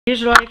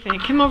Here's what I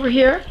think. Come over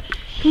here.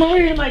 Come over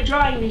here to my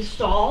drawing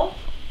stall.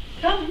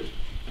 Come,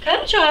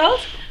 child.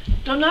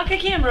 Don't knock the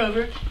camera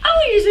over.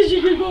 Oh, you're such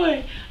a good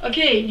boy.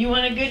 Okay, you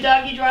want a good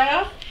doggy dry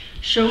off?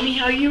 Show me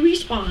how you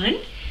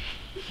respond.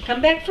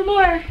 Come back for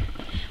more.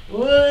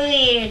 Oh,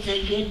 it's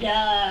a good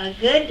dog.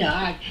 Good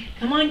dog.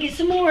 Come on, get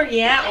some more.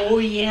 Yeah. Oh,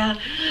 yeah.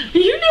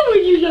 You know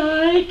what you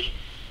like.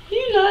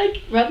 You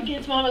like rub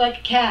against mama like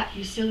a cat.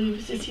 You silly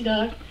sissy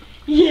dog.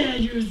 Yeah,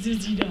 you're a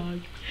sissy dog.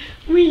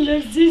 We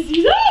love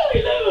sissies. Oh,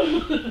 we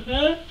love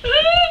them.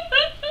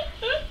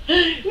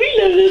 We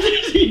love the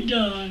sissy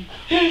dog.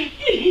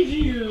 He's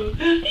you.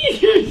 He's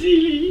so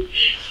silly.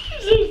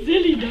 You're so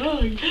silly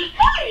dog.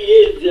 Oh,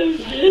 you're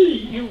so silly.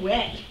 You're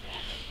wet.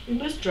 We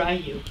must dry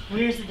you.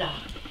 Where's the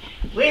dog?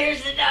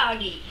 Where's the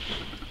doggy?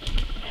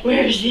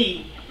 Where's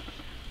he?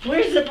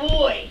 Where's the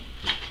boy?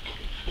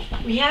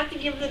 We have to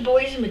give the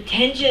boy some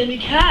attention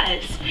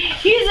because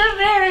he's a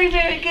very,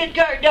 very good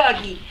guard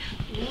doggy.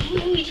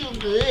 Ooh, you're so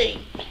good.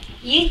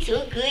 You're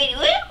so good.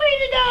 Where'd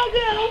the dog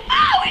go?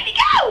 Oh, where'd he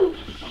go?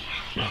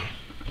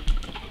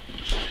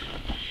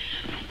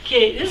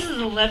 Okay, this is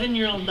an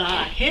 11-year-old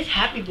dog. Here's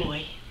Happy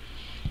Boy.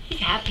 He's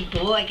Happy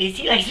Boy because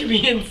he likes to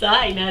be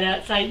inside, not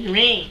outside in the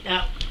rain.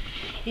 No,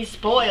 he's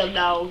spoiled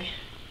dog.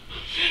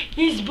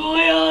 He's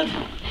spoiled.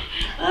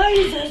 Oh,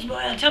 he's so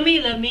spoiled. Tell me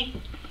you love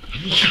me.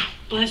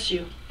 Bless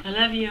you. I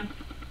love you.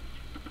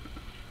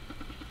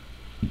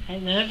 I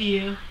love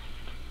you.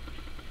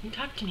 You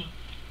talk to me.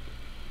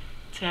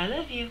 Say I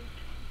love you.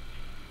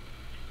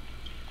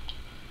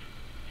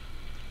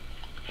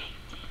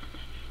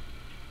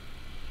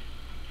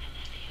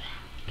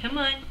 Come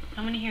on.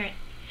 I want to hear it.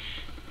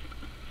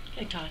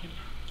 Good talking.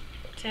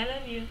 Say I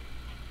love you.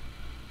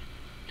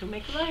 Don't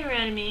make a liar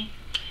out of me.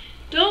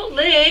 Don't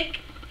lick.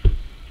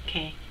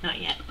 Okay, not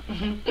yet.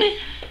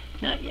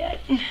 Not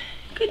yet.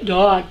 Good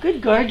dog.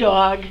 Good guard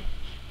dog.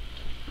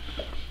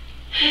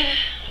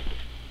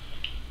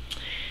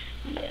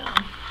 Yeah.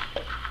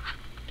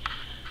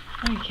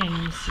 I can't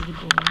even see the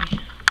boy.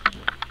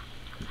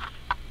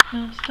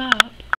 No, stop.